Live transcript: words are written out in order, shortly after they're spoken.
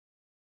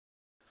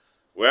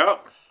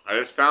Well, I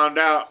just found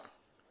out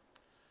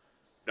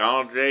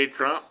Donald J.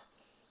 Trump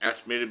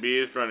asked me to be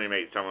his running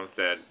mate, someone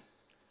said.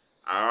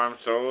 I'm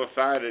so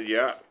excited,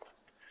 yeah.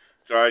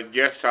 So I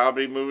guess I'll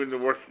be moving to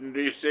Washington,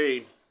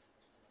 D.C.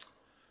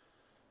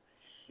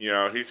 You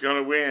know, he's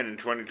going to win in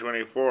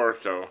 2024,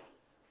 so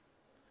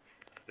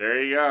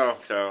there you go.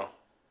 So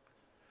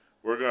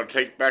we're going to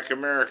take back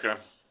America.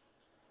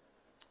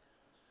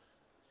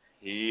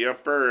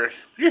 Yuppers.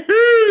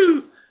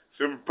 Yoo-hoo!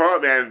 Super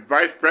Poet Man,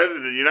 Vice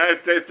President of the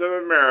United States of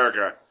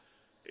America.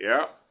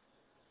 Yep.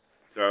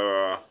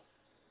 So,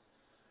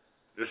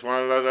 just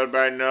want to let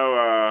everybody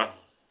know,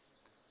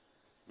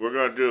 we're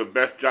going to do the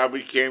best job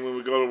we can when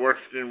we go to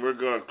Washington. We're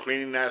going to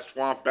clean that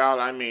swamp out.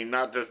 I mean,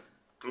 not just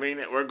clean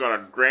it, we're going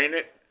to drain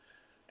it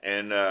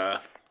and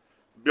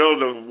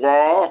build a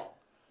wall,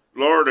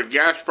 lower the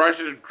gas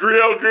prices,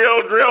 drill,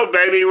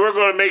 baby. We're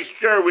going to make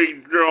sure we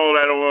drill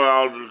that oil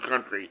out of the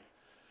country.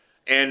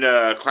 And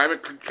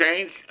climate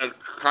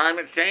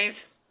change?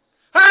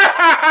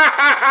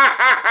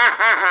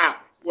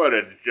 What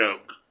a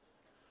joke.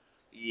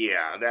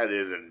 Yeah, that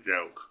is a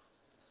joke.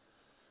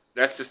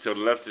 That's just the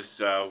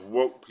leftist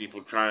woke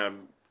people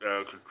trying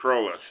to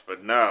control us.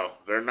 But no,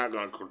 they're not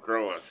going to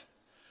control us.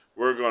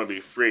 We're going to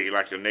be free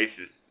like our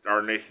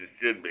nation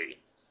should be.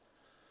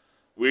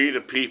 We,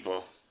 the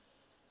people,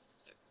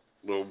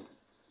 will,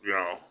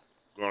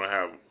 going to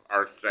have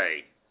our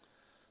say.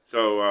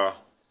 So,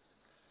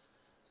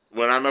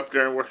 when I'm up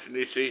there in Washington,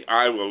 D.C.,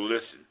 I will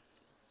listen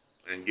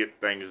and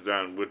get things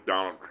done with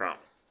Donald Trump.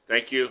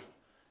 Thank you,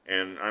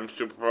 and I'm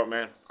Super Poet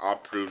Man. I'll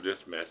approve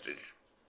this message.